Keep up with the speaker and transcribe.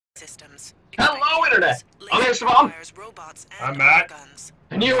systems. Hello, Internet! I'm HamsterBomb. I'm Matt.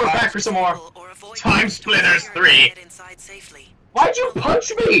 And you are back for some more TimeSplitters 3. Why'd you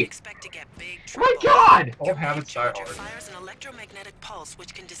punch me? Oh my god! Old habits die hard. Fires an electromagnetic pulse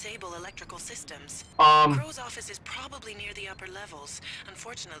which can disable electrical systems. Um, Crow's office is probably near the upper levels.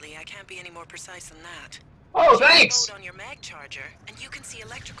 Unfortunately, I can't be any more precise than that. Oh, thanks! Load on your mag charger, and you can see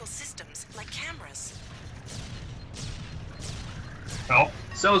electrical systems like cameras. Oh,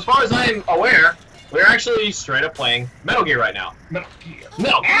 So as far as I'm aware, we're actually straight up playing Metal Gear right now. Metal Gear.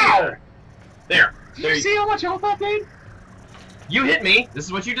 Metal Gear! There. Did you see how much health that did? You hit me. This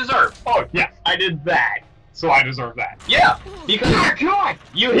is what you deserve. Oh, yeah, I did that. So I deserve that. Yeah, because God!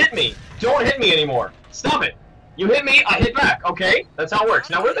 you hit me. Don't hit me anymore. Stop it. You hit me, I hit back, okay? That's how it works.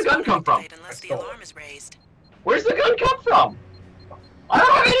 Now, where'd the gun come from? Unless the alarm is raised. Where's the gun come from? I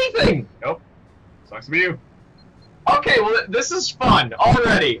don't have anything! Nope. Sucks to be you. Okay, well, this is fun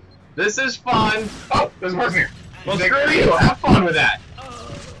already. This is fun. Oh, there's a person here. Well, screw you. Have fun with that. I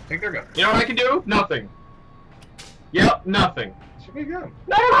think they're good. You know what I can do? Nothing. Yep, nothing. Should be a gun.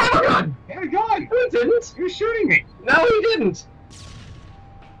 No, I don't have a gun! You had a gun. No, he didn't. He was shooting me. No, he didn't.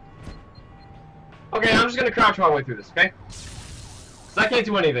 Okay, I'm just gonna crouch my way through this, okay? 'Cause I can't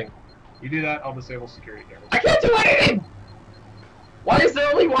do anything. You do that, I'll disable security cameras. I can't do anything! Why is there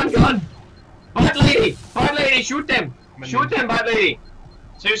only one gun? Butt lady! Butt lady, shoot them! Shoot them, butt lady!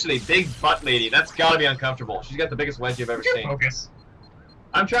 Seriously, big butt lady. That's gotta be uncomfortable. She's got the biggest wedge you've ever seen. Focus.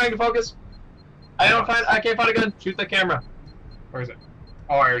 I'm trying to focus. I can't find a gun. Shoot the camera. Where is it?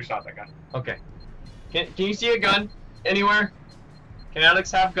 Oh, I already shot that guy. Okay. Can you see a gun anywhere? Can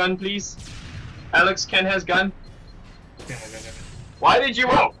Alex have gun, please? Alex, Ken has gun. Why did you?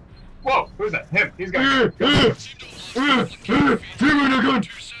 Whoa! Whoa! Who's that? Him. He's got. Give me the gun.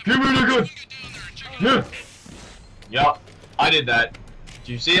 Give me the gun. Yeah. Yup. I did that.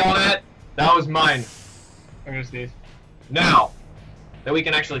 Did you see all that? That was mine. I'm gonna sneeze. Now that we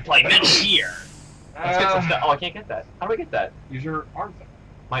can actually play Metal Gear. Let's get some stuff. Oh, I can't get that. How do I get that? Use your arm thing.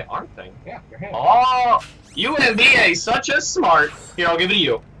 My arm thing? Yeah, your hand. Oh, you and me are such a smart. Here, I'll give it to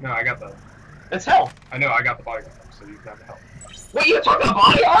you. No, I got the. That's health. I know, I got the bodyguard, so you can have the help. Wait, you took the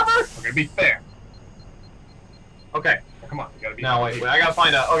body armor? Okay, be fair. Okay. Oh, come on, you gotta be. Now wait, I gotta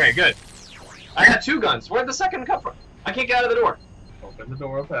find out. Okay, good. I got two guns. Where'd the second come from? I can't get out of the door. Open the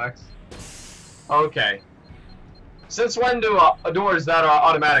door with X. Okay. Since when do doors that are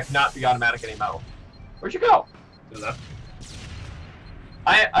automatic not be automatic anymore? Where'd you go? To the left.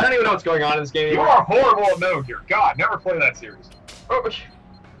 I don't even know what's going on in this game You anymore. are horrible at Metal Gear. God, never play that series. Oh,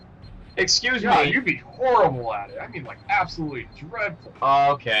 excuse God, me. you'd be horrible at it. I mean, like, absolutely dreadful.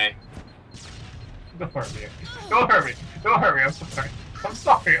 Okay. Don't hurt me. Don't hurt me. Don't hurt me. I'm sorry. I'm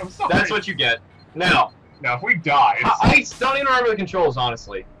sorry. I'm sorry. That's what you get. Now, Now, if we die, it's... I don't even remember the controls,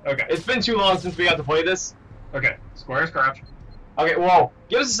 honestly. Okay. It's been too long since we got to play this. Okay. Square is crouch. Okay, whoa.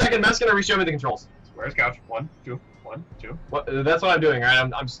 Give us a second. Matt's gonna re-show me the controls. Square is couch. 1, 2, 1, 2. What? That's what I'm doing, right?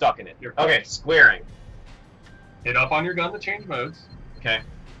 I'm stuck in it. You're Okay, squaring. Hit up on your gun to change modes. Okay.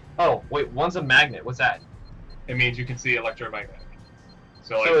 Oh, wait, one's a magnet. What's that? It means you can see electromagnetic.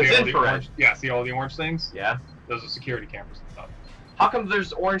 So, like, So it's see all the infrared. orange, yeah, see all the orange things? Yeah. Those are security cameras and stuff. How come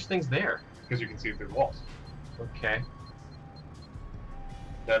there's orange things there? Because you can see through the walls. Okay.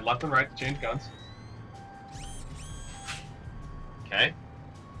 Then left and right to change guns. Okay.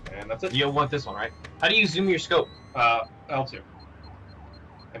 And that's it. You want this one, right? How do you zoom your scope? L2.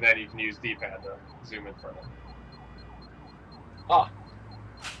 And then you can use D-pad to zoom in further. Ah.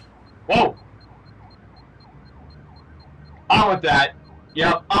 Whoa! I want that.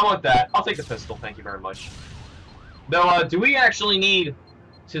 Yep, I want that. I'll take the pistol, thank you very much. Though, do we actually need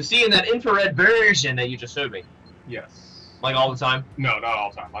to see in that infrared version that you just showed me? Yes. Like all the time? No, not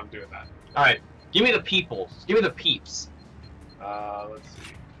all the time. I'm doing that. Alright, give me the peoples. Give me the peeps. Let's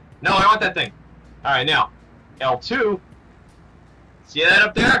see. No, I want that thing. Alright, now, L2. See that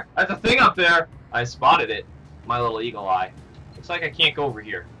up there? That's a thing up there. I spotted it. My little eagle eye. Looks like I can't go over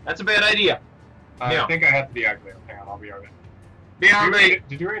here. That's a bad idea. I think I have to deactivate it. Hang on, I'll be right in.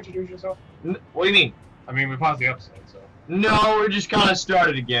 Did you reintroduce yourself? What do you mean? I mean, we paused the episode, so... No, we're just kind of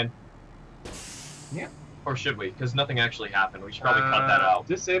started again. Yeah. Or should we? Because nothing actually happened. We should probably cut that out.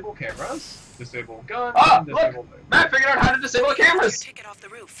 Disable cameras, disable guns, Ah, disable... look! Matt figured out how to disable the cameras! Take it off the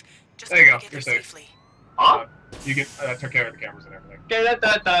roof. Just There you go, get you're there safe. safely. Huh? You can, took care of the cameras and everything. Okay,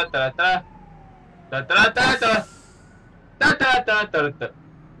 da-da-da-da-da. Da-da-da-da-da. Da-da-da-da-da.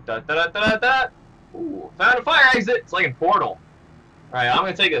 Da-da-da-da-da. Ooh, found a fire exit! It's like in Portal. Alright, I'm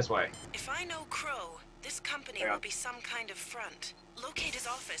gonna take it this way. If I know Crow, this company Yeah. will be some kind of front. Locate his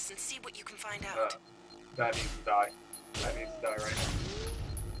office and see what you can find out. That needs to die. That needs to die right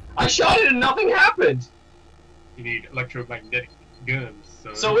now. I shot it and nothing happened. You need electromagnetic guns.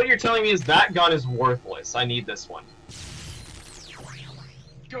 So what you're telling me is that gun is worthless. I need this one.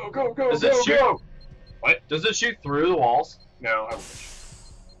 Go, go, go, Does it go, shoot? go! What? Does it shoot through the walls? No, I wish.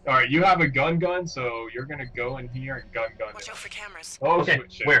 Alright, you have a gun, so you're gonna go in here and gun. Watch out for cameras. Oh, Okay,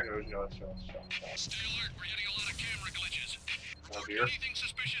 shit. where? No. Stay alert, we're getting a lot of camera glitches. Report here. anything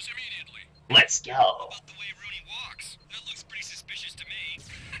suspicious immediately. Let's go. About the way Rooney walks. That looks pretty suspicious to me.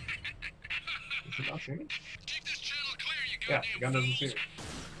 Does it not see me? Keep this channel clear, you Yeah, goddamn the gun doesn't see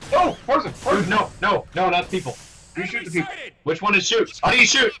fools. me. Oh! Poison! Dude, Poison! no, not the people. You shoot the people. Which one is shoot? How do you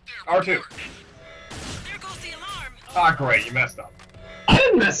shoot? R2. Here goes the alarm. Ah, great, you messed up. I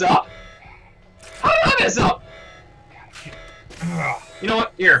didn't mess up. How did I mess up? Ugh. You know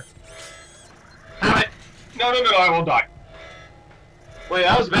what? Here. Have it. No, I will die. Wait,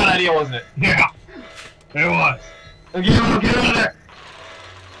 that was a bad idea, wasn't it? Yeah, it was. Get out of there.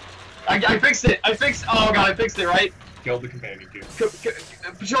 I fixed it. Oh god, I fixed it, right? Killed the companion cube.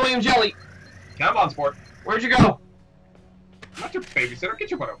 Petroleum jelly. Come on, sport. Where'd you go? I'm not your babysitter. Get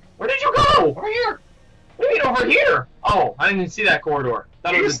your butt over. Where did you go? Over here. What do you mean over here? Oh, I didn't even see that corridor.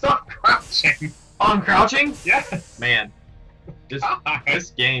 That You was stop crouching. Oh, I'm crouching? Yes. Man. This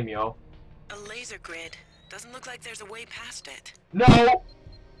game, yo. A laser grid. Doesn't look like there's a way past it. No.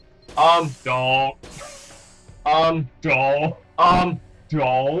 Don't. Don't.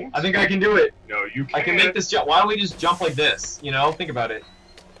 I think I can do it. No, you can't. I can make this jump. Why don't we just jump like this? You know, think about it.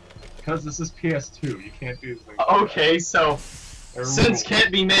 Because this is PS2. You can't do this thing. Okay, so sense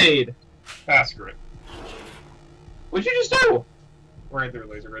can't be made. Ah, screw it. What'd you just do? Right there,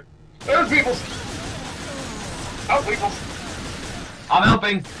 laser grid. There's people. Help, people. I'm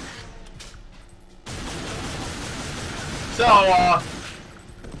helping. So, I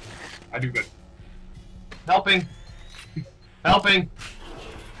do good. helping. Helping.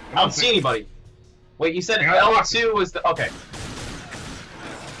 I don't see anybody. Wait, you said I got L2 was the... Okay.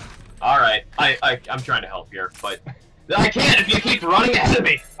 Alright, I'm trying to help here, but... I can't if you keep running ahead of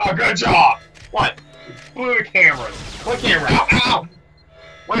me! Oh, good job. What? Blew the cameras. What camera? Ow, ow.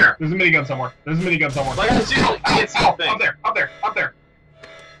 Where? There's a minigun somewhere. Like, I seriously can't see a thing. Up there.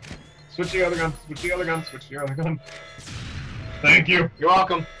 Switch the other gun. Thank you. You're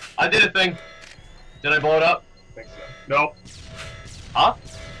welcome. I did a thing. Did I blow it up? I think so. Nope. Huh?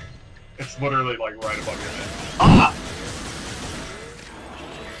 It's literally like right above your head. Ah!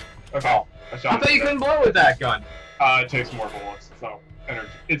 Okay. Oh. I I shot thought it. you couldn't blow with that gun. It takes more bullets. It's not energy.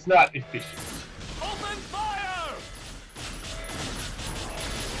 It's not efficient. Open fire!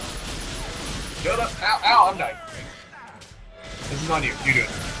 Shut up. Ow, I'm dying. This is on you. You do it.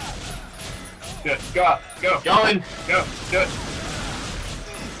 Do it. Go out. Go. Going. Go. Do it.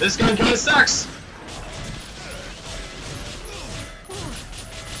 This gun kinda sucks.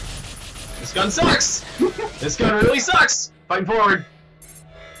 This gun sucks. This gun really sucks. Fighting forward.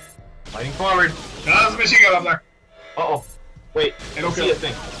 Fighting forward. There's a machine gun up there. Uh-oh. Wait, I don't Okay. see a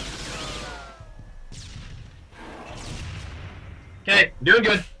thing. Okay, doing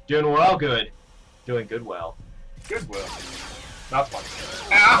good. Doing well good. Doing good well. Good will. That's fun.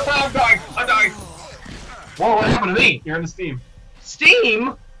 Ow, I'm dying. Whoa, what happened to me? You're in the Steam.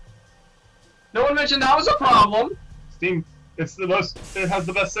 Steam? No one mentioned that was a problem. Steam. It has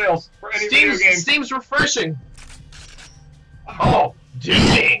the best sales for any video game. Steam's refreshing. Oh,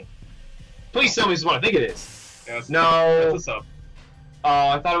 dang. Please tell me this is what I think it is. Yeah, No. It's a sub. Oh,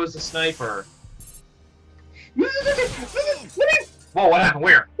 I thought it was a sniper. Whoa, what happened?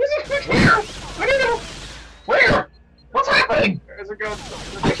 Where? Where? I don't know. Where? What's happening? There's a gun.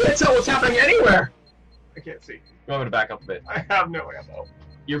 I can't tell what's happening anywhere. I can't see. You want me to back up a bit? I have no ammo.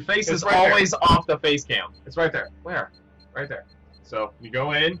 Your face It's is right there. always off the face cam. It's right there. Where? Right there. So, you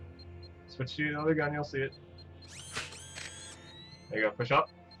go in, switch to the other gun, you'll see it. There you go, push up.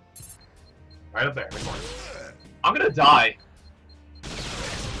 Right up there, in the corner. I'm gonna die.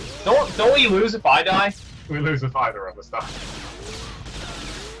 Don't we lose if I die? We lose if either of us die.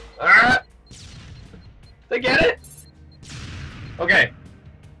 They get it? Okay.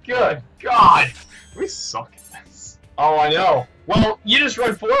 Good God. We suck at this. Oh, I know. Well, you just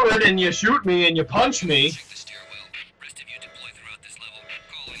run forward and you shoot me and you punch me. Check the stairwell. Rest of you deploy throughout this level.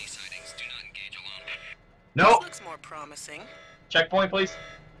 Call any sightings. Do not engage alone. Nope. This looks more promising. Checkpoint, please.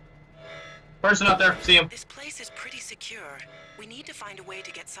 Person up there. See him. This place is pretty secure. We need to find a way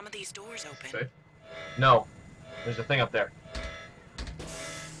to get some of these doors open. Safe? No. There's a thing up there.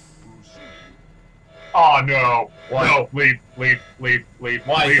 Oh no! What? No, leave. Why? Leave,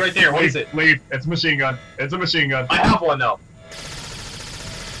 It's right there. What is it? Leave. It's a machine gun. It's a machine gun. I have one though.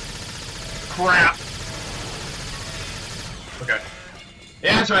 Crap. Okay.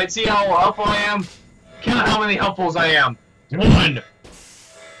 Yeah, that's right. See how helpful I am? Count how many helpfuls I am. 1!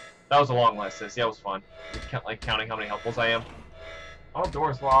 That was a long list, sis. Yeah, it was fun. Like counting how many helpfuls I am. Oh,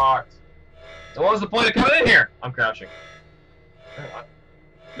 door's locked. So what was the point of coming in here? I'm crouching. What?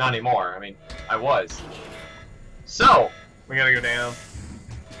 Not anymore. I mean, I was. So, We gotta go down.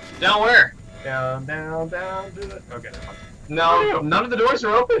 down where? Down, down, down to the... Okay, never mind. No, none of the doors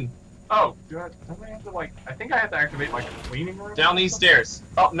are open. Oh, don't I have to, like... I think I have to activate, like, a cleaning room? Down these stairs.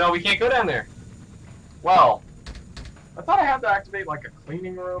 Oh, no, we can't go down there. Well, I thought I had to activate, like, a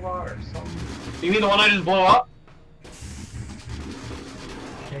cleaning robot or something. you mean the one I just blew up?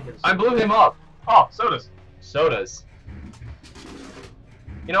 Can't get a I blew him up. Oh, sodas. Sodas.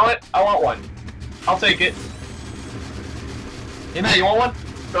 You know what? I want one. I'll take it. Hey, Matt, you want one?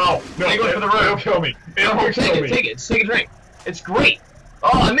 No, Take one for the road. It'll kill me. It'll No, kill take me. it, take it. Just take a drink. It's great. Oh,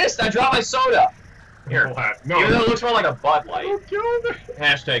 I missed. I dropped my soda. Here. No. Even though it looks more like a Bud Light. It'll kill me.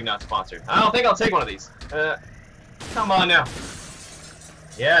 Hashtag not sponsored. I don't think I'll take one of these. Come on now.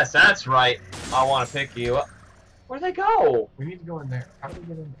 Yes, that's right. I want to pick you up. Where'd they go? We need to go in there. How do we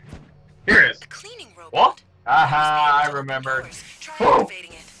get in there? Here it is. A cleaning robot. What? Aha, I remembered. Try Oh.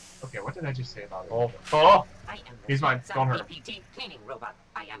 activating it. Okay, what did I just say about it? Oh, oh. I am the He's mine. Don't hurt him. BPT cleaning robot.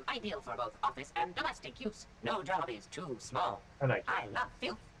 I am ideal for both office and domestic use. No job is too small. I like it. I love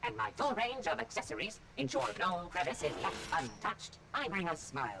filth, and my full range of accessories ensure no crevice is left untouched. I bring a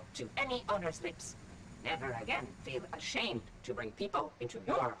smile to any owner's lips. Never again feel ashamed to bring people into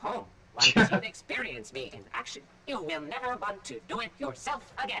your home. Once you've experienced me in action, you will never want to do it yourself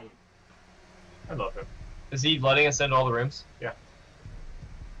again. I love him. Is he letting us into all the rooms? Yeah.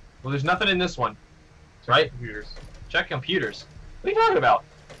 Well, there's nothing in this one. That's right. Computers. Check computers. What are you talking about?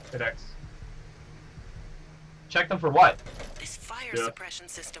 Hit X. Check them for what? This fire Yeah. suppression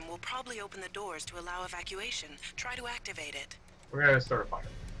system will probably open the doors to allow evacuation. Try to activate it. We're gonna start a fire.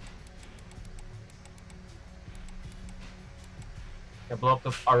 Can I blow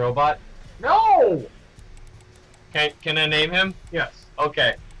up our robot? No! Can I name him? Yes.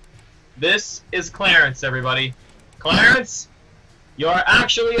 Okay. This is Clarence, everybody. Clarence, you're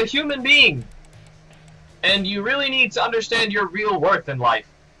actually a human being. And you really need to understand your real worth in life.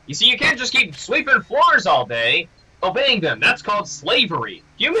 You see, you can't just keep sweeping floors all day, obeying them. That's called slavery.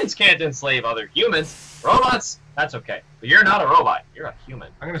 Humans can't enslave other humans. Robots, that's okay. But you're not a robot. You're a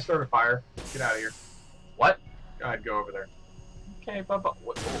human. I'm gonna start a fire. Get out of here. What? Go ahead, go over there. Okay, bye-bye.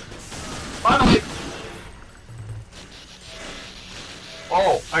 Finally!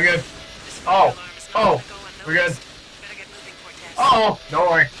 Oh, I'm good. This Oh, fire alarm is oh, not gonna go unnoticed. we're good. Better get moving, Cortez. Oh, don't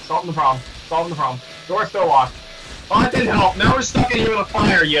worry. Solving the problem. Solving the problem. Door's still locked. Oh, that didn't help. Now we're stuck in here with a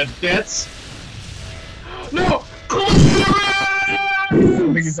fire, you bits. No! I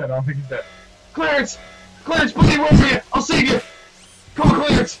don't think he's dead. I don't think he's dead. Clarence! Clarence, buddy, where are you? I'll save you! Come on,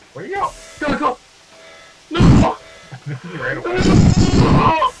 Clarence! Where you go? Go! No! He ran away.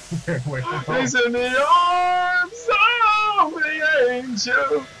 No! Ran away from home. He's in the arms of the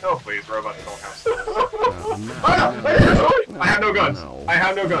angel. Oh, please, robots don't have stuff. Oh, I have no guns. I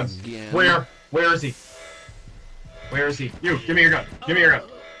have no guns. Where? Where is he? Where is he? You, give me your gun. Give me your gun.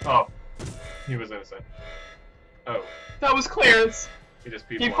 Oh, he was innocent. Oh, That was Clarence. he just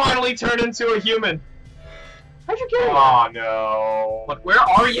He people. finally turned into a human. How'd you kill him? Oh no. Look, where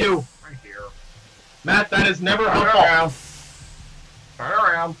are you? Right here. Matt, that is never Turn helpful. around. Turn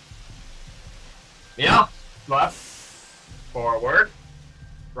around. Yeah? Left. Forward.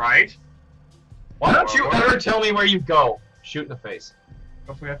 Right. Why don't you ever tell me where you go? Shoot in the face.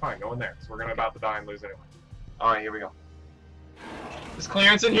 Hopefully I find. Go in there. So we're gonna about to die and lose anyway. Alright, here we go. Is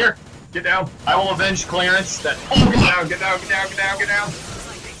Clarence in here? Get down. I will avenge Clarence. That. Get down. Get down. Get down. Get down. Get down. Looks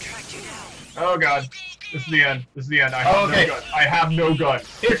like they tracked you down. Oh god. This is the end. This is the end. I have Okay. no gun. I have no gun.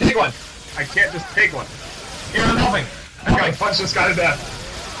 Here, take one. I can't just take one. Here, I'm helping. I gotta punch this guy to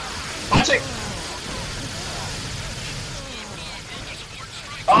death. Punch it.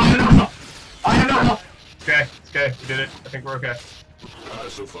 Oh, I have no help. I have no help. Okay. It's okay. We did it. I think we're okay.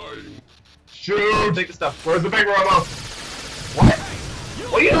 Pacifying. Shoot. Take the stuff. Where's the big robo? What?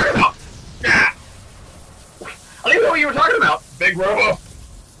 What are you talking about? Ah! I don't even know what you were talking about. Big robo.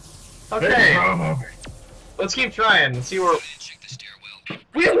 Okay. Big robo. Let's keep trying and see where. Check the stairwell.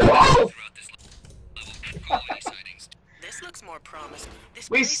 We have no hope. Throughout this level, call any sightings. This looks more promising. This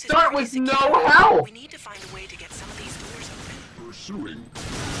We place is start pretty with secure. no help. We need to find a way to get some of these doors open. Pursuing.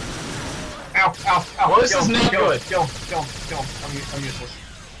 Ow, ow, ow. Well, this Kill is him, not kill him, good. Kill him, kill him, kill him. I'm useless.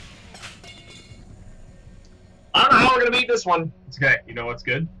 I don't know how we're gonna beat this one. It's okay. You know what's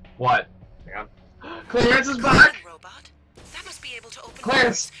good? What? Hang on. Clarence is back. Cleaning robot? That must be able to to open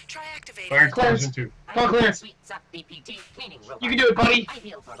Clarence! doors. Try activating Clarence, it. Clarence. version 2. Come on, Clarence. Sweet Suck DPT cleaning robot. You can do it, buddy.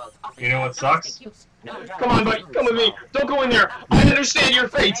 Ideal for both office You know what and sucks? domestic use. No Come on, buddy. Come with me. Don't go in there. I understand your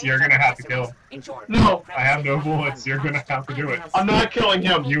fate. You're gonna have to kill him. Ensure No. I have no bullets. You're gonna have to do it. I'm not killing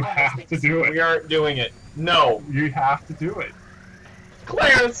him. You have to do We it. aren't doing it. No. You have to do it.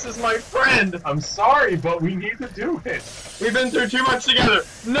 Clarence is my friend. I'm sorry, but we need to do it. We've been through too much together.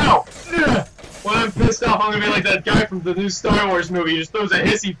 No. Ugh. When I'm pissed off, I'm gonna be like that guy from the new Star Wars movie. He just throws a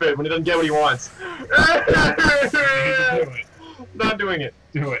hissy fit when he doesn't get what he wants. Do it. Not doing it.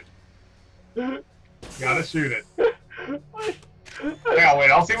 Do it. Gotta shoot it. Yeah,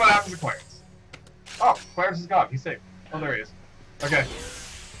 wait, I'll see what happens to Clarence. Oh, Clarence is gone. He's safe. Oh, there he is. Okay.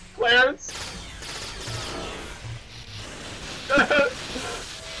 Clarence.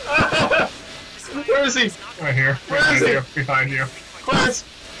 Where is he? Right here. Where is Behind he? you. Behind you. Clarence!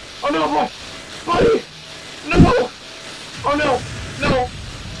 Oh no, boy! Buddy! No! Oh no! No!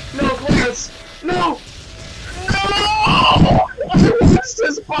 No, Clarence! No! No! I watched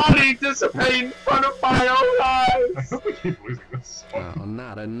his body dissipate in front of my own I eyes! hope we keep losing this. Oh,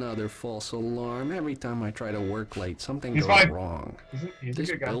 not another false alarm. Every time I try to work late, something He's goes fine. wrong. He's a This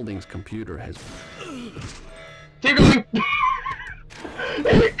good guy. building's computer has... Keep going!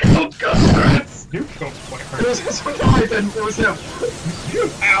 He killed Clarence! You killed It Clarence. was his guy, then it was him. You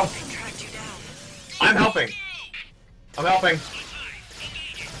ow! Tracked you down. I'm helping. I'm helping.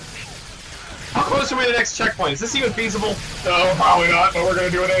 How close are we to the next checkpoint? Is this even feasible? No, probably not, but we're gonna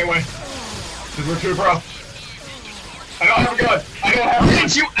do it anyway. Because we're too pro. I don't have a gun! I don't have a Why gun!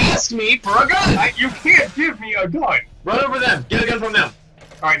 didn't you ask me for a gun? You can't give me a gun! Run over them. Get a gun from them.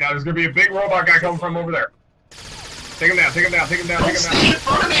 Alright, now there's gonna be a big robot guy coming from over there. Take him down, take him down, take him down, Don't take him stay down. in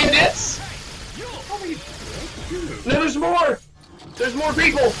front of me, Nits! No, there's more! There's more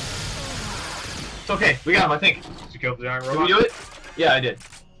people! It's okay. We got him, I think. Did you kill the giant Did robot? we do it? Yeah, I did.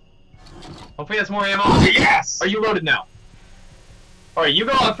 Hopefully that's more ammo. Yes! Are you loaded now? Alright, you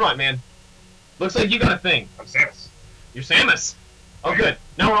go out front, man. Looks like you got a thing. I'm Samus. You're Samus. Oh, good.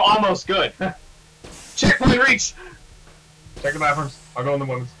 Now we're almost good. Checkpoint reached! Check the bathrooms. I'll go in the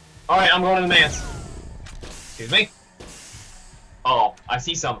women's. Alright, I'm going to the man's. Excuse me? Oh, I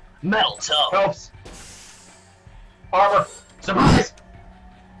see some metal toes. Helps. Armor. Surprise!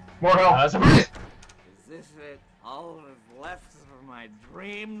 More help. Surprise! Is this it? All that's left of my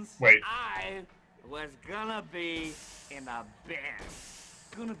dreams? Wait. I was gonna be in a band.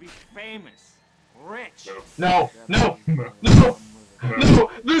 Gonna be famous. Rich. No, no, No. no,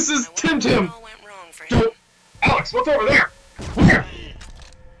 no! This is Tim Tim! All went wrong for him. Don't. Alex, what's over there? Where?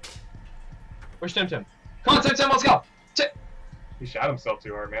 Where's Tim Tim? Come on, Tim Tim, let's go! He shot himself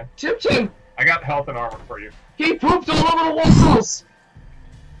too hard, man. Tim Tim! I got health and armor for you. He pooped all over the walls!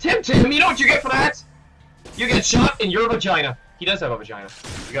 Tim Tim, you know what you get for that? You get shot in your vagina. He does have a vagina.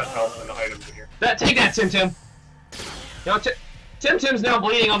 You got health and items in here. Take that, Tim Tim! You know, Tim Tim's now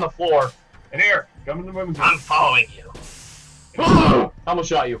bleeding on the floor. In here. Come in the women's room. I'm following you. I almost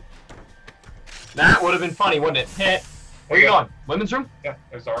shot you. That would have been funny, wouldn't it? Heh. Where you going? Women's room? Yeah,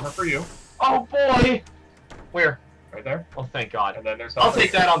 there's armor for you. Oh boy! Where? Right there. Oh, thank God. And then there's I'll health.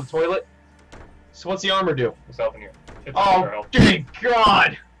 take that on the toilet. So what's the armor do? There's health in here. It's extra Oh, health. thank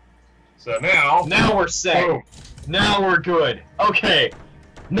God! So now. Now we're set. Boom. Now we're good. Okay.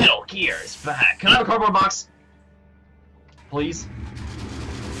 Metal Gear is back. Can I have a cardboard box? Please?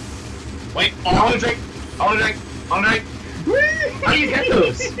 Wait, I want a drink. I want a drink. I want a drink. How do you get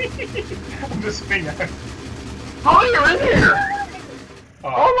those? I'm just being. How are you in here?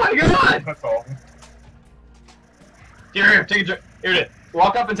 Oh my God! That's all. Here, take a drink. Here it is.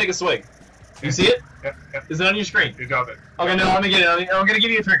 Walk up and take a swig. You see it? Yep, yep. Is it on your screen? Good job, it. Okay, no, let me get it. I'm gonna give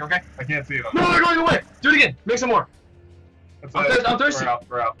you a drink, okay? I can't see it on No, they're going away. Do it again. Make some more. That's I'm it. thir- I'm thirsty. We're out.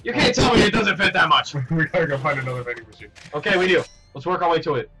 We're out. You can't tell me it doesn't fit that much. We gotta go find another vending machine. Okay, we do. Let's work our way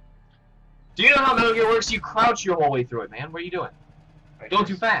to it. Do you know how Metal Gear works? You crouch your whole way through it, man. What are you doing? I Going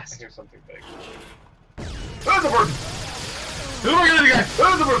hear- too fast. I hear something big. There's a person! Who am I gonna be?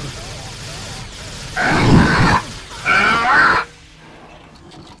 There's a person!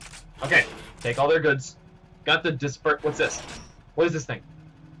 Okay, take all their goods. Got the disperse. What's this? What is this thing?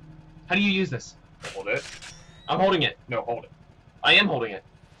 How do you use this? Hold it. I'm holding it. No, hold it. I am holding it.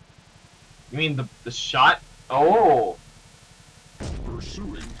 You mean the shot? Oh.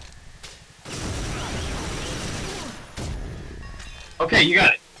 Pursuing. Okay, you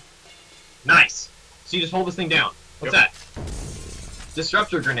got it. Nice. So you just hold this thing down. What's Yep. that?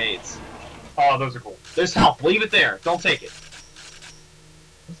 Disruptor grenades. Oh, those are cool. There's health. Leave it there. Don't take it.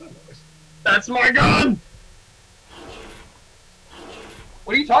 What's that noise? That's my gun!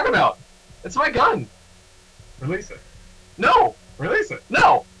 What are you talking about? It's my gun. Release it. No! Release it.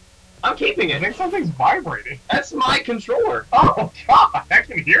 No! I'm keeping I it. think something's vibrating. That's my controller. Oh god, I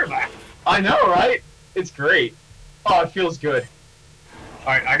can hear that. I know, right? It's great. Oh, it feels good.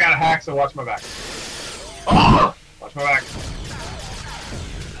 Alright, I got a hack, so watch my back. Oh! Watch my back.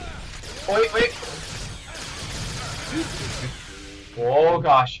 Wait. Oh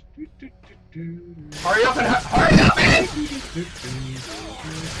gosh. Hurry up, man!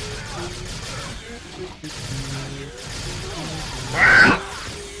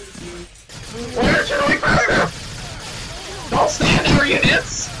 Where's your way further? Don't stand there, you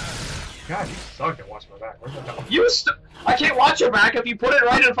nits! God, you suck at watch my back. Where's my back? I can't watch your back if you put it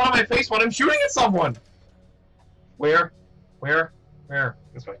right in front of my face when I'm shooting at someone! Where?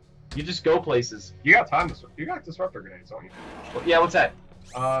 This way. You just go places. You got time to. You got disruptor grenades, don't you? Well, yeah, what's that?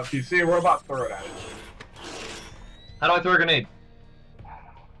 If you see a robot, throw it at it. How do I throw a grenade?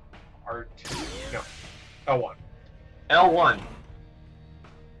 R2. No. L1. L1.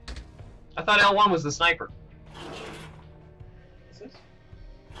 I thought L1 was the sniper. Is this?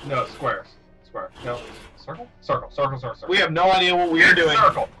 No, squares. Square. No. Circle? Circle. We have no idea what we are doing.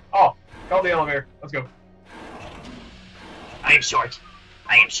 Circle. Oh, call the elevator. Let's go. I am short.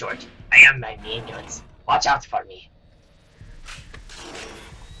 I am my minions. Watch out for me.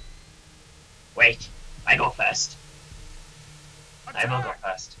 Wait, I go first. I will go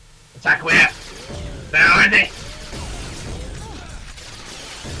first. Attack where? Where are they?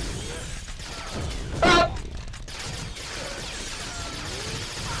 Ah!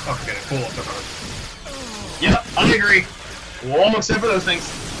 Oh, forget it. Pull up the road. Yep, I agree. Whoa, except for those things.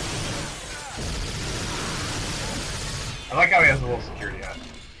 I like how he has a little security hat.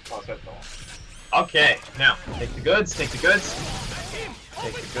 Oh, his head fell off. Okay, now, take the goods.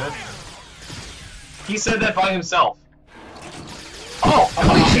 He said that by himself. Oh!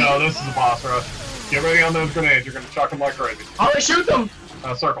 Oh no, this is a boss rush. Get ready on those grenades. You're gonna chuck them like crazy. How do I shoot them?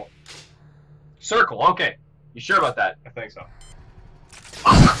 Circle. Circle, okay. You sure about that? I think so.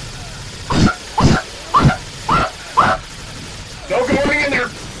 Don't go running in there!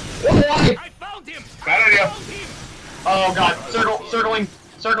 Why? I found him! Bad idea. Oh god, circling.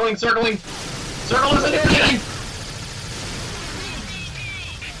 Circle isn't doing anything!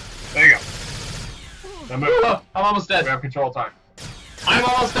 There you go. Now move. I'm almost dead. We have control time. I'm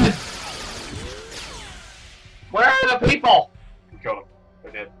almost dead. Where are the people? We killed them.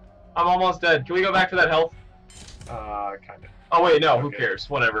 They did. I'm almost dead. Can we go back to that health? Kinda. Oh wait, no, who Okay. cares?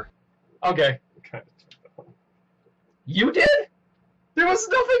 Whatever. Okay. Kinda. You did? There was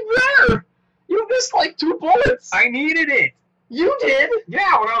nothing there! You missed like 2 bullets! I needed it! You did?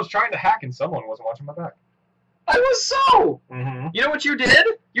 Yeah, when I was trying to hack and someone wasn't watching my back. I was so! Mm-hmm. You know what you did?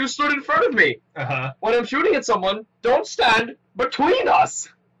 You stood in front of me. Uh-huh. When I'm shooting at someone, don't stand between us!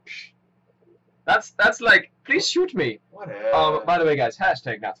 That's like, please shoot me. Whatever. By the way, guys,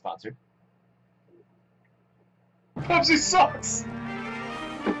 hashtag not sponsored. Pepsi sucks!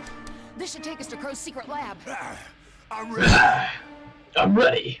 This should take us to Crow's secret lab. I'm ready. I'm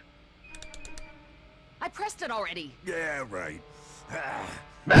ready. I pressed it already. Yeah, right.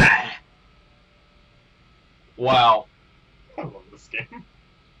 Wow. I love this game.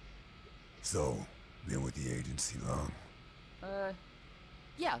 So, been with the agency long?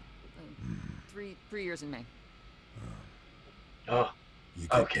 Yeah. 3 years in May. Oh, You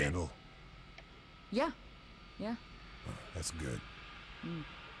could Okay. handle? Yeah. Oh, that's good.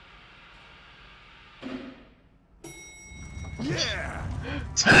 Yeah!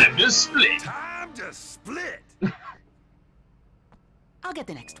 time to split. Time to split! I'll get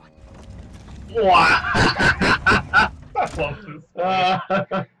the next one. Wow. I love this.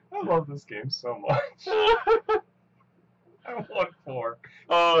 I love this game so much. I want 4.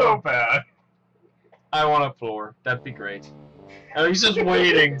 So bad. I want a floor. That'd be great. And he's just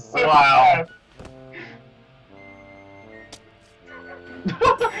waiting. Wow.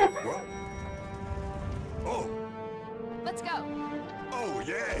 What? Oh, Let's go. oh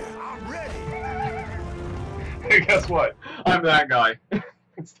yeah, I'm ready! Hey, guess what? I'm that guy.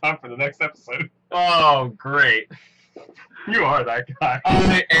 It's time for the next episode. Oh, great. You are that guy.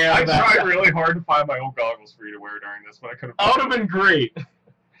 I am I that tried guy. really hard to find my old goggles for you to wear during this, but I couldn't. That would have been great if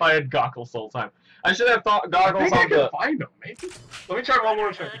I had goggles the whole time. I should have thought I goggles think I on can the... find them, maybe. Let me try one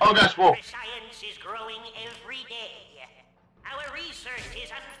more time. Oh gosh, whoa. Science is growing every day. Our research is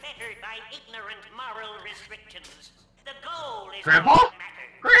unfettered by ignorant moral restrictions. The goal is Grandpa? what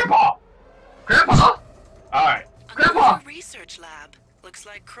matters. Grandpa! Alright. Grandpa! Another research lab. Looks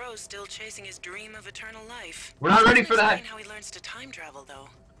like Crow's still chasing his dream of eternal life. We're not ready Doesn't for that. explain how he learns to time travel, though.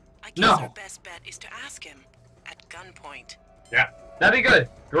 I guess No. our best bet is to ask him at gunpoint. Yeah. That'd be good.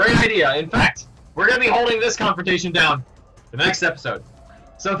 Great idea. In fact, we're gonna be holding this confrontation down. the next episode.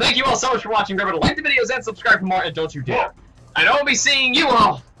 So thank you all so much for watching. Remember to like the videos and subscribe for more, and don't you dare. And I will be seeing you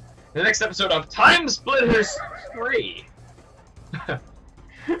all in the next episode of TimeSplitters 3.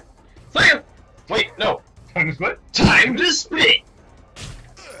 See ya! Wait, no. Time to split? Time to split!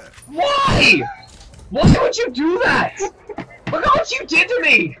 Why? Why would you do that? Look at what you did to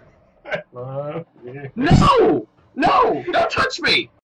me! Love you. No! No! Don't touch me!